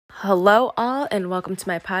Hello all and welcome to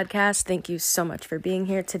my podcast. Thank you so much for being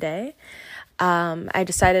here today. I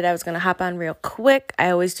decided I was going to hop on real quick.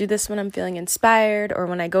 I always do this when I'm feeling inspired or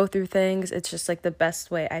when I go through things. It's just like the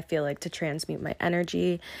best way I feel like to transmute my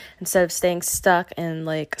energy instead of staying stuck in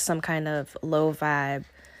like some kind of low vibe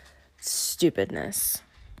stupidness.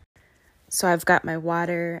 So I've got my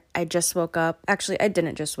water. I just woke up. Actually, I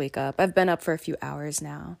didn't just wake up. I've been up for a few hours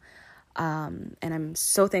now. And I'm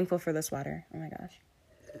so thankful for this water. Oh my gosh.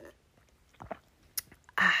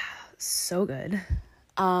 So good.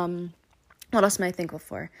 What else am I thankful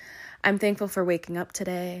for? I'm thankful for waking up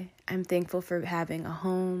today. I'm thankful for having a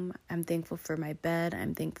home. I'm thankful for my bed.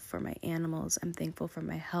 I'm thankful for my animals. I'm thankful for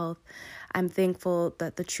my health. I'm thankful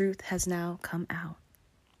that the truth has now come out.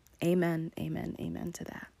 Amen, amen, amen to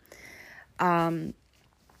that.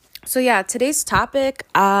 So yeah, today's topic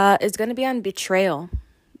is going to be on betrayal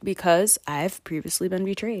because I've previously been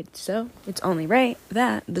betrayed. So it's only right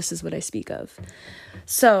that this is what I speak of.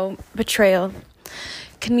 So betrayal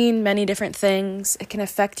can mean many different things. It can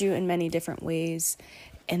affect you in many different ways.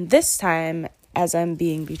 And this time, as I'm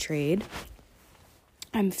being betrayed,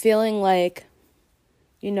 I'm feeling like,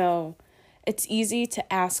 it's easy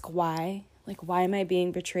to ask why. Like, why am I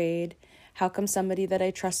being betrayed? How come somebody that I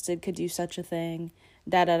trusted could do such a thing?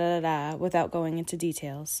 Without going into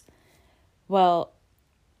details. Well,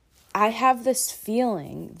 I have this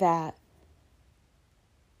feeling that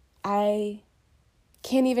I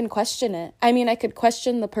can't even question it. I mean, I could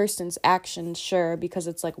question the person's actions, sure, because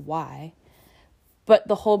it's like, why? But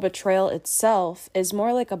the whole betrayal itself is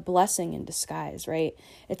more like a blessing in disguise, right?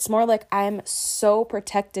 It's more like I'm so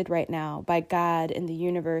protected right now by God and the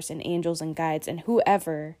universe and angels and guides and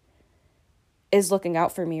whoever is looking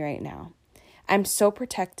out for me right now. I'm so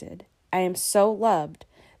protected. I am so loved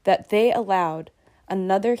that they allowed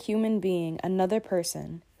another human being, another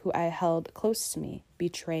person who I held close to me,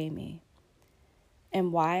 betray me.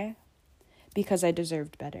 And why? Because I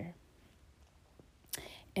deserved better.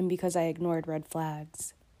 And because I ignored red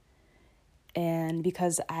flags. And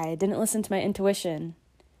because I didn't listen to my intuition.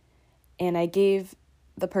 And I gave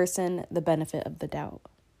the person the benefit of the doubt.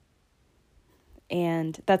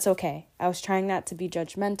 And that's okay. I was trying not to be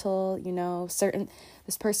judgmental,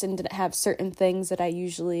 this person didn't have certain things that I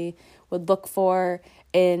usually would look for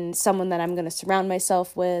in someone that I'm going to surround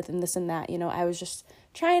myself with and this and that. I was just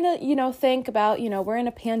trying to, think about, we're in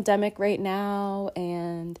a pandemic right now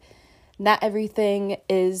and not everything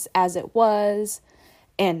is as it was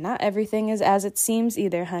and not everything is as it seems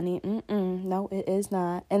either, honey. No, it is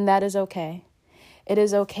not. And that is okay. It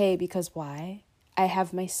is okay because why? I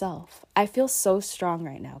have myself. I feel so strong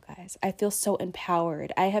right now, guys. I feel so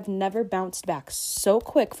empowered. I have never bounced back so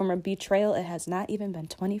quick from a betrayal. It has not even been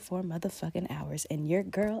 24 motherfucking hours. And your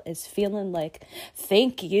girl is feeling like,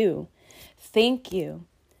 thank you. Thank you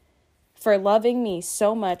for loving me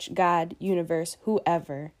so much, God, universe,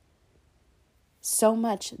 whoever. So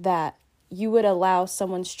much that you would allow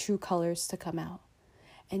someone's true colors to come out.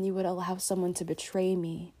 And you would allow someone to betray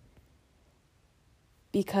me.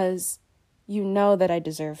 Because you know that I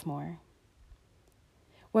deserve more.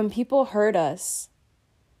 When people hurt us,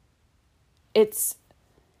 it's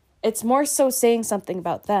more so saying something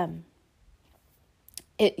about them.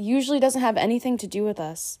 It usually doesn't have anything to do with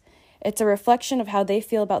us. It's a reflection of how they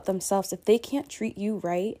feel about themselves. If they can't treat you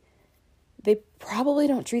right, they probably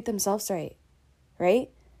don't treat themselves right?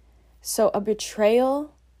 So a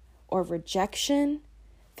betrayal or rejection,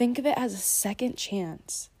 think of it as a second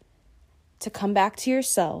chance to come back to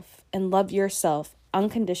yourself and love yourself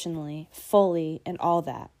unconditionally, fully, and all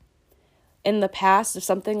that. In the past, if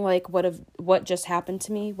something like what just happened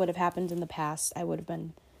to me would have happened in the past, I would have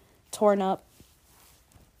been torn up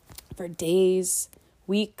for days,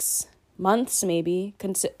 weeks, months maybe,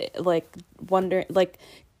 wondering,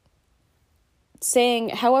 saying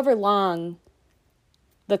however long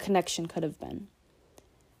the connection could have been,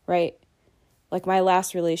 right? Like my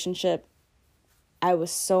last relationship, I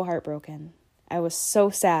was so heartbroken. I was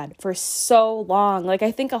so sad for so long. Like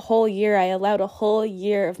I think a whole year, I allowed a whole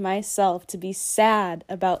year of myself to be sad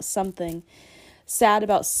about something, sad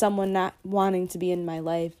about someone not wanting to be in my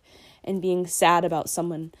life and being sad about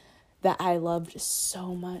someone that I loved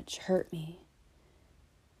so much hurt me.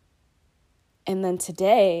 And then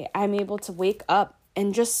today I'm able to wake up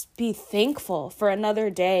and just be thankful for another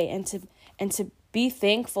day and to be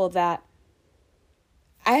thankful that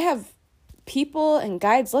I have people and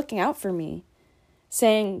guides looking out for me,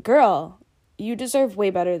 saying, girl, you deserve way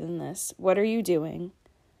better than this. What are you doing?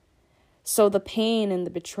 So the pain and the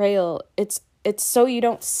betrayal, it's so you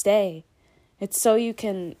don't stay. It's so you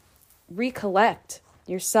can recollect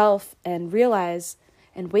yourself and realize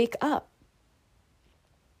and wake up.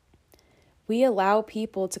 We allow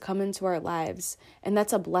people to come into our lives, and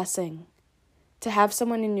that's a blessing. To have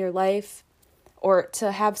someone in your life, or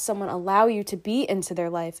to have someone allow you to be into their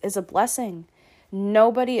life, is a blessing.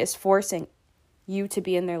 Nobody is forcing you to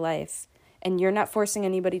be in their life, and you're not forcing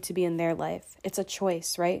anybody to be in their life. It's a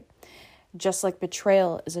choice, right? Just like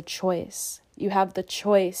betrayal is a choice. You have the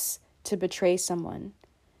choice to betray someone.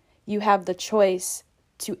 You have the choice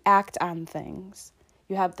to act on things.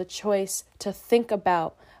 You have the choice to think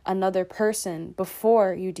about another person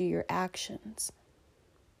before you do your actions.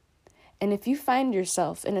 And if you find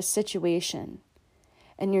yourself in a situation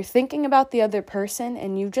and you're thinking about the other person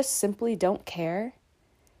and you just simply don't care,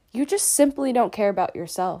 you just simply don't care about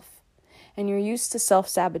yourself, and you're used to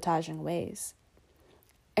self-sabotaging ways.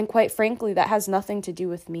 And quite frankly, that has nothing to do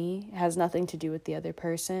with me. It has nothing to do with the other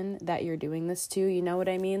person that you're doing this to. You know what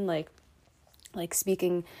I mean? Like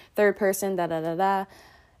speaking third person, da-da-da-da.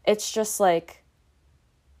 It's just like,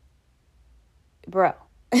 bro.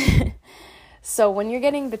 So when you're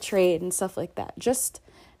getting betrayed and stuff like that, just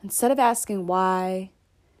instead of asking why,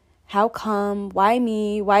 how come, why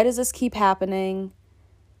me, why does this keep happening,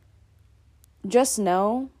 just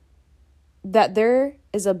know that there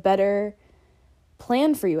is a better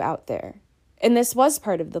plan for you out there. And this was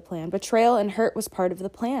part of the plan. Betrayal and hurt was part of the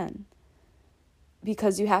plan.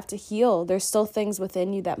 Because you have to heal. There's still things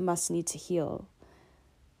within you that must need to heal.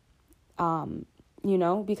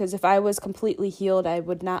 Because if I was completely healed, I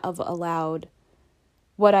would not have allowed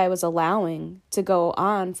what I was allowing to go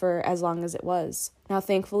on for as long as it was. Now,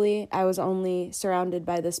 thankfully, I was only surrounded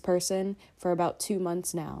by this person for about 2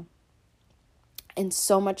 months now. And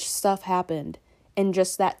so much stuff happened in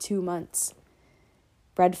just that 2 months.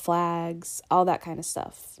 Red flags, all that kind of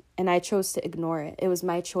stuff. And I chose to ignore it. It was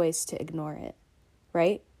my choice to ignore it,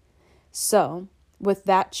 right? So, with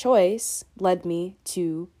that choice led me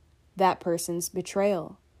to that person's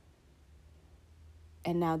betrayal.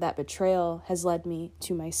 And now that betrayal has led me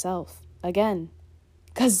to myself again.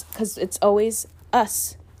 Because it's always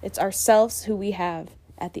us. It's ourselves who we have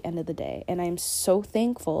at the end of the day. And I'm so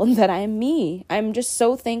thankful that I'm me. I'm just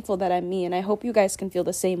so thankful that I'm me. And I hope you guys can feel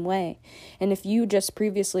the same way. And if you just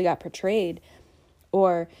previously got betrayed,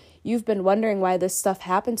 or you've been wondering why this stuff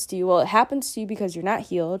happens to you, well, it happens to you because you're not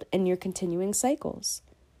healed and you're continuing cycles.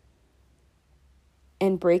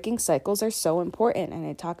 And breaking cycles are so important, and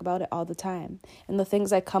I talk about it all the time. And the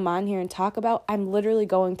things I come on here and talk about, I'm literally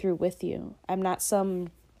going through with you. I'm not some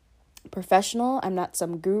professional. I'm not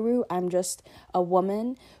some guru. I'm just a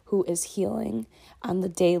woman who is healing on the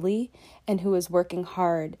daily and who is working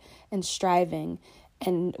hard and striving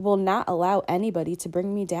and will not allow anybody to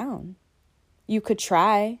bring me down. You could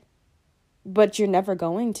try, but you're never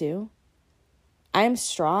going to. I'm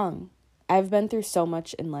strong. I've been through so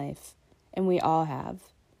much in life. And we all have.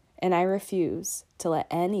 And I refuse to let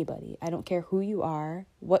anybody, I don't care who you are,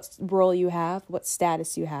 what role you have, what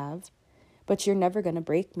status you have, but you're never going to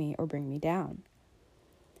break me or bring me down.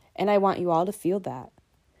 And I want you all to feel that.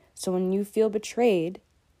 So when you feel betrayed,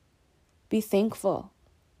 be thankful.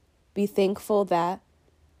 Be thankful that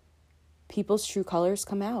people's true colors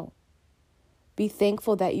come out. Be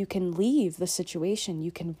thankful that you can leave the situation.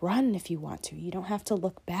 You can run if you want to. You don't have to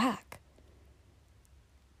look back.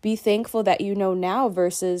 Be thankful that you know now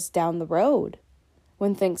versus down the road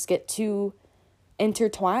when things get too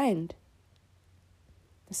intertwined.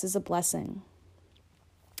 This is a blessing.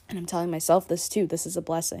 And I'm telling myself this too. This is a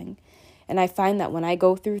blessing. And I find that when I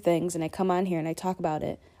go through things and I come on here and I talk about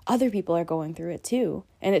it, other people are going through it too.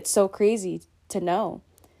 And it's so crazy to know.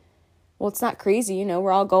 Well, it's not crazy,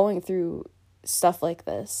 we're all going through stuff like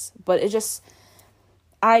this. But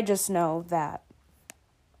I just know that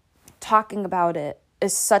talking about it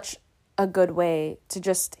is such a good way to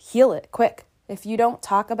just heal it quick. If you don't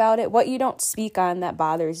talk about it, what you don't speak on that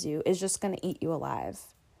bothers you is just going to eat you alive.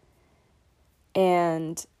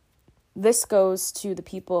 And this goes to the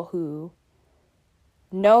people who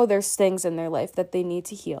know there's things in their life that they need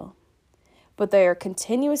to heal, but they are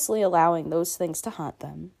continuously allowing those things to haunt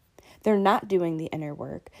them. They're not doing the inner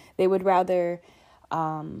work. They would rather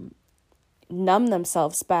numb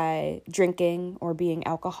themselves by drinking or being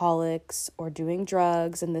alcoholics or doing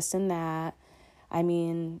drugs and this and that. I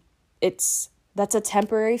mean, that's a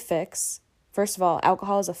temporary fix. First of all,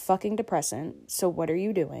 alcohol is a fucking depressant. So what are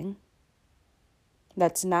you doing?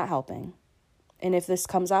 That's not helping. And if this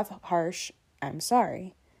comes off harsh, I'm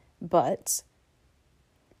sorry. But,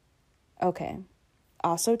 okay.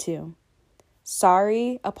 Also too,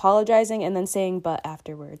 sorry, apologizing, and then saying but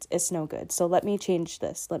afterwards. It's no good. So let me change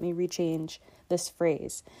this. Let me rechange this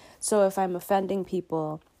phrase. So if I'm offending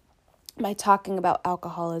people by talking about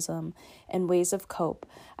alcoholism and ways of cope.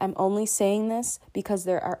 I'm only saying this because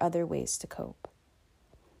there are other ways to cope.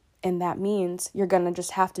 And that means you're going to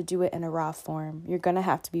just have to do it in a raw form. You're going to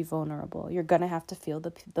have to be vulnerable. You're going to have to feel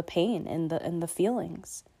the pain and the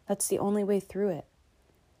feelings. That's the only way through it.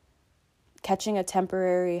 Catching a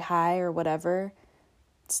temporary high or whatever,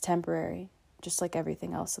 it's temporary, just like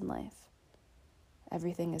everything else in life.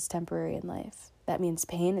 Everything is temporary in life. That means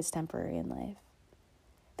pain is temporary in life.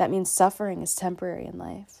 That means suffering is temporary in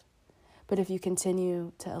life. But if you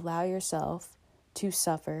continue to allow yourself to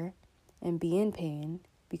suffer and be in pain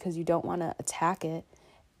because you don't want to attack it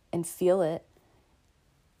and feel it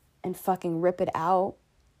and fucking rip it out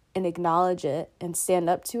and acknowledge it and stand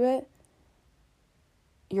up to it,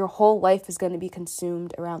 your whole life is going to be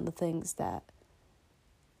consumed around the things that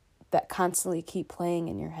constantly keep playing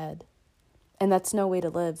in your head. And that's no way to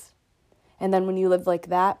live. And then when you live like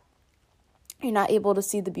that, you're not able to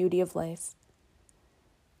see the beauty of life.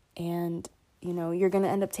 And, you're going to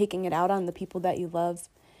end up taking it out on the people that you love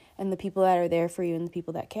and the people that are there for you and the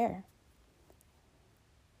people that care.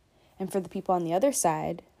 And for the people on the other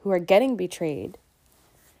side who are getting betrayed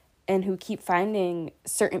and who keep finding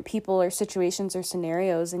certain people or situations or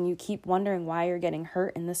scenarios and you keep wondering why you're getting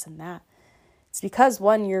hurt and this and that, it's because,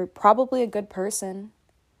 one, you're probably a good person,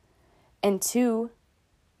 and two,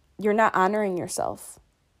 you're not honoring yourself.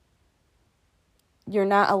 You're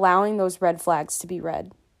not allowing those red flags to be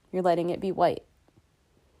red. You're letting it be white.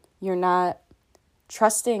 You're not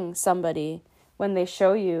trusting somebody when they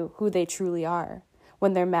show you who they truly are,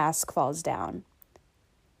 when their mask falls down.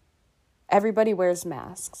 Everybody wears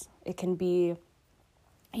masks. It can be,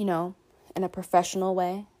 in a professional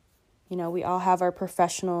way. We all have our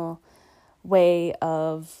professional way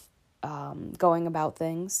of going about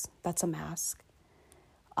things. That's a mask.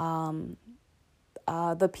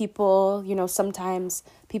 The people, sometimes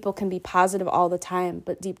people can be positive all the time,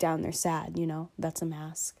 but deep down they're sad, that's a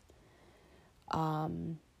mask.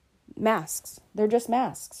 Masks. They're just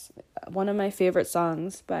masks. One of my favorite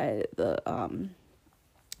songs by the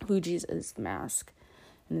Fugees is The Mask.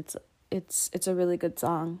 And it's a really good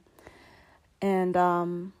song. And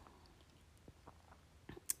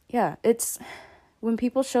it's when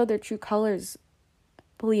people show their true colors,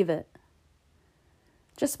 believe it.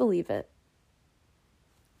 Just believe it.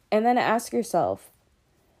 And then ask yourself,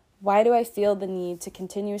 why do I feel the need to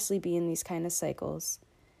continuously be in these kind of cycles?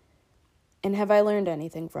 And have I learned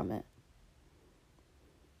anything from it?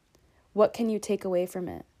 What can you take away from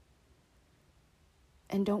it?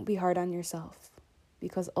 And don't be hard on yourself,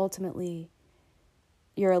 because ultimately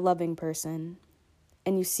you're a loving person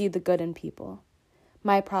and you see the good in people.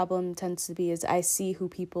 My problem tends to be is I see who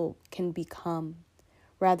people can become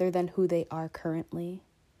rather than who they are currently,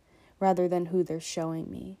 rather than who they're showing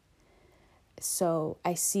me. So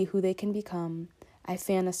I see who they can become, I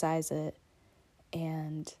fantasize it,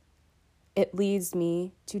 and it leads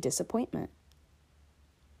me to disappointment.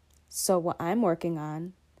 So what I'm working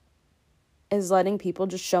on is letting people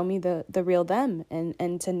just show me the real them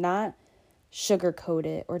and to not sugarcoat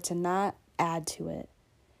it or to not add to it.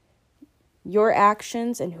 Your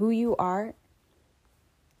actions and who you are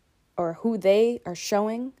or who they are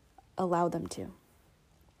showing, allow them to.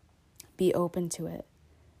 Be open to it.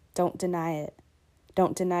 Don't deny it.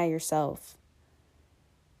 Don't deny yourself.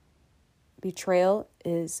 Betrayal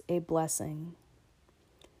is a blessing.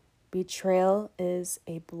 Betrayal is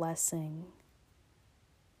a blessing.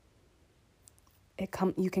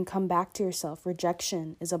 You can come back to yourself.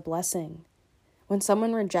 Rejection is a blessing. When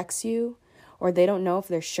someone rejects you or they don't know if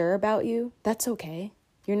they're sure about you, that's okay.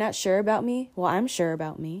 You're not sure about me? Well, I'm sure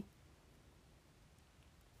about me.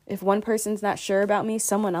 If one person's not sure about me,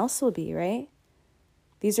 someone else will be, right?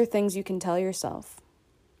 These are things you can tell yourself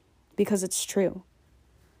because it's true.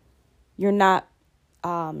 You're not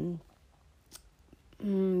bonded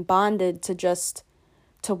to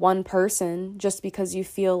one person just because you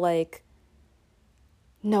feel like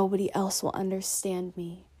nobody else will understand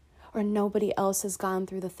me or nobody else has gone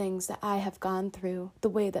through the things that I have gone through the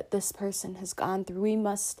way that this person has gone through. We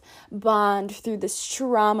must bond through this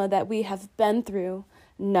trauma that we have been through.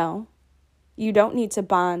 No, you don't need to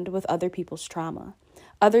bond with other people's trauma.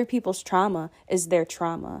 Other people's trauma is their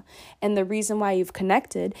trauma. And the reason why you've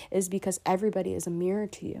connected is because everybody is a mirror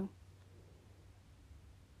to you.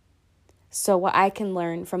 So what I can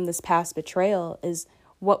learn from this past betrayal is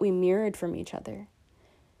what we mirrored from each other.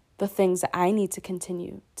 The things that I need to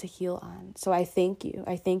continue to heal on. So I thank you.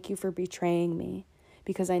 I thank you for betraying me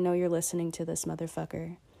because I know you're listening to this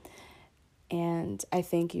motherfucker. And I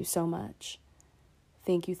thank you so much.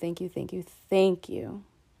 Thank you, thank you, thank you, thank you,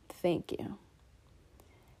 thank you.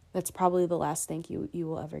 That's probably the last thank you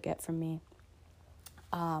will ever get from me.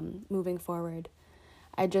 Moving forward,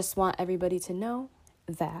 I just want everybody to know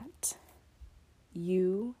that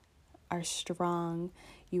you are strong,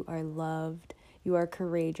 you are loved, you are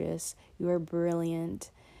courageous, you are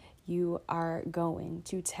brilliant, you are going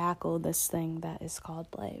to tackle this thing that is called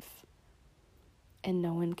life. And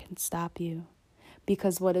no one can stop you,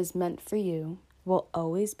 because what is meant for you will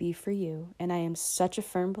always be for you. And I am such a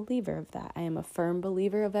firm believer of that. I am a firm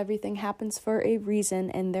believer of everything happens for a reason,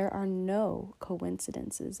 and there are no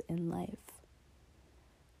coincidences in life.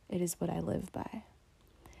 It is what I live by.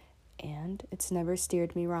 And it's never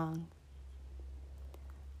steered me wrong.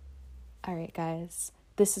 All right, guys,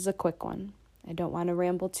 this is a quick one. I don't want to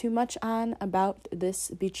ramble too much on about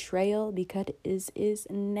this betrayal because it is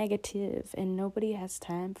negative and nobody has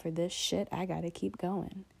time for this shit. I got to keep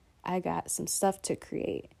going. I got some stuff to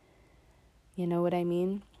create. You know what I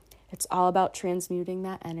mean? It's all about transmuting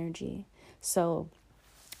that energy. So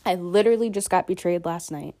I literally just got betrayed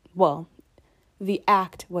last night. Well, the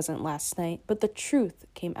act wasn't last night, but the truth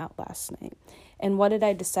came out last night. And what did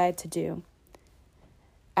I decide to do?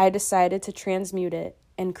 I decided to transmute it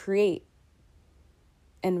and create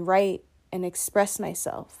and write and express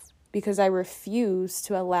myself, because I refuse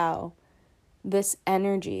to allow this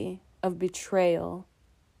energy of betrayal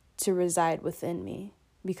to reside within me,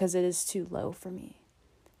 because it is too low for me.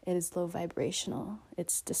 It is low vibrational.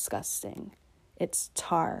 It's disgusting. It's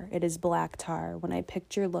tar. It is black tar. When I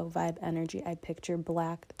picture low vibe energy, I picture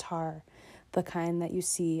black tar, the kind that you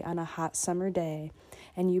see on a hot summer day,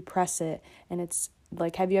 and you press it, and it's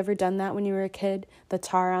like, have you ever done that when you were a kid? The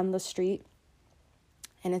tar on the street,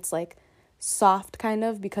 and it's like soft kind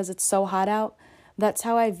of because it's so hot out. That's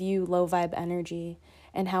how I view low vibe energy,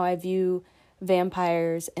 and how I view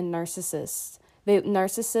vampires and narcissists.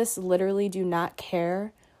 Narcissists literally do not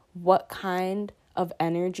care what kind of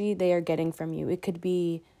energy they are getting from you. It could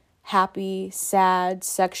be happy, sad,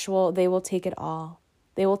 sexual. They will take it all.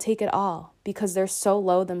 They will take it all because they're so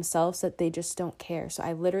low themselves that they just don't care. So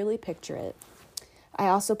I literally picture it. I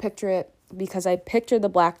also picture it because I picture the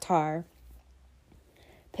black tar.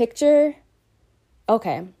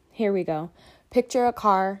 Okay, here we go. Picture a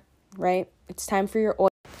car, right? It's time for your oil.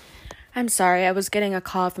 I'm sorry, I was getting a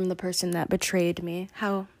call from the person that betrayed me.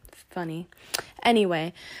 How funny.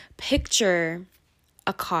 Anyway, picture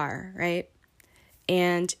a car, right?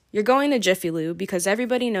 And you're going to Jiffy Lube because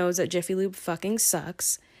everybody knows that Jiffy Lube fucking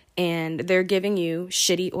sucks, and they're giving you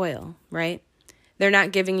shitty oil, right? They're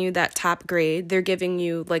not giving you that top grade. They're giving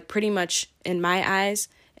you, like, pretty much, in my eyes,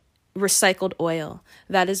 recycled oil.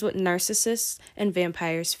 That is what narcissists and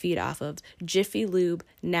vampires feed off of. Jiffy Lube,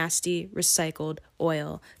 nasty, recycled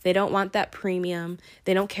oil. They don't want that premium.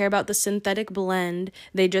 They don't care about the synthetic blend.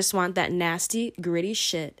 They just want that nasty, gritty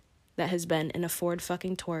shit that has been in a Ford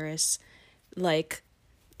fucking Taurus. Like,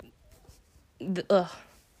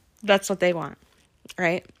 that's what they want,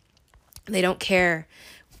 right? They don't care.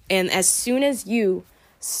 And as soon as you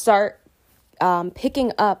start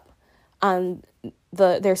picking up on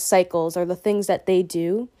their cycles or the things that they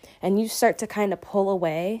do, and you start to kind of pull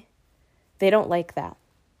away, they don't like that.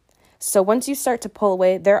 So once you start to pull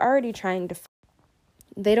away, they're already trying to,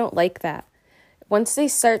 they don't like that. Once they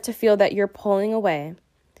start to feel that you're pulling away,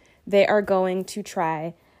 they are going to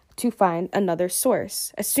try to find another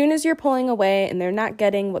source. As soon as you're pulling away and they're not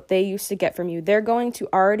getting what they used to get from you, they're going to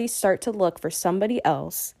already start to look for somebody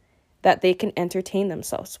else that they can entertain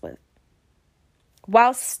themselves with,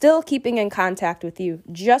 while still keeping in contact with you,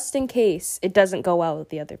 just in case it doesn't go well with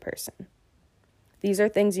the other person. These are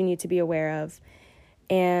things you need to be aware of.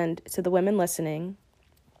 And to the women listening,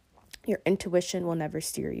 your intuition will never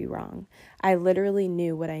steer you wrong. I literally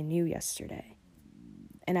knew what I knew yesterday.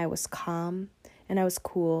 And I was calm, and I was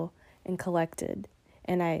cool and collected,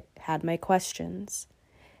 and I had my questions.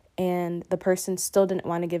 And the person still didn't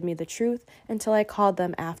want to give me the truth until I called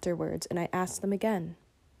them afterwards, and I asked them again.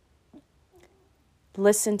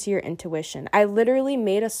 Listen to your intuition. I literally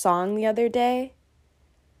made a song the other day,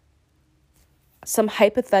 some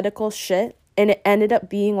hypothetical shit, and it ended up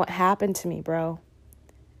being what happened to me, bro.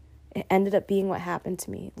 It ended up being what happened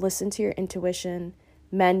to me. Listen to your intuition.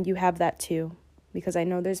 Men, you have that too, because I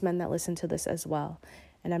know there's men that listen to this as well.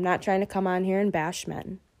 And I'm not trying to come on here and bash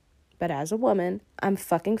men, but as a woman, I'm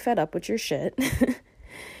fucking fed up with your shit.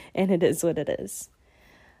 And it is what it is.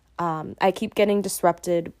 I keep getting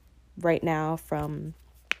disrupted right now from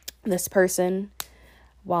this person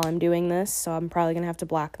while I'm doing this, so I'm probably gonna have to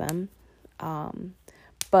block them.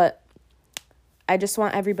 But I just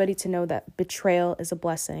want everybody to know that betrayal is a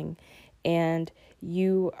blessing, and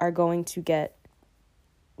you are going to get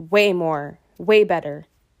way more, way better,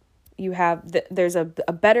 there's a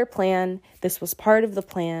better plan. This was part of the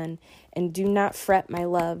plan. And do not fret, my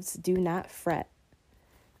loves. Do not fret.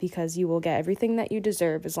 Because you will get everything that you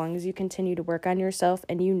deserve as long as you continue to work on yourself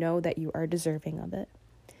and you know that you are deserving of it.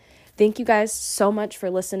 Thank you guys so much for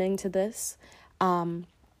listening to this.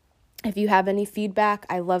 If you have any feedback,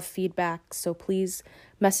 I love feedback. So please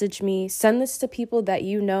message me. Send this to people that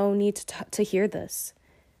you know need to hear this,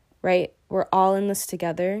 right? We're all in this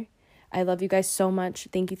together. I love you guys so much.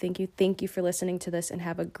 Thank you, thank you, thank you for listening to this and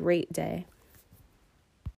have a great day.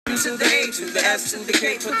 To the A, to the S, to the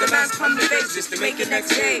K, put the mask on the face just to make it next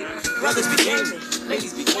day. Brothers be gaming,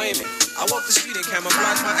 ladies be claiming. I walk the street and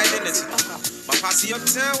camouflage my identity. My posse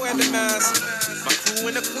uptown wear the mask. My crew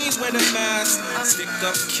in the Queens wear the mask. Stick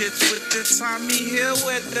up kids with the Tommy Hill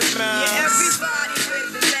wear the mask. Yeah, everybody wear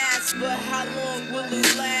the mask, but how long will it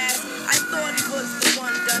last? I thought it was the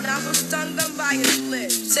one done. I was stunned by his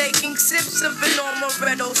lips. Taking sips of an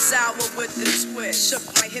amaretto sour with the twist. Shook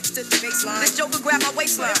my hips to the baseline. The joker grabbed my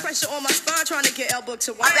waistline. Pressure on my spine, trying to get elbow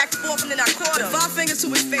to one. I backed forth and then I caught him. 5 fingers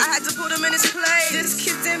to his face. I had to put him in his place. This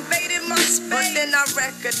kid invaded my space. But then I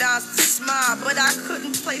recognized the smile, but I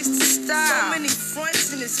couldn't place the style. So many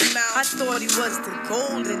fronts in his mouth. I thought he was the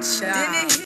golden child.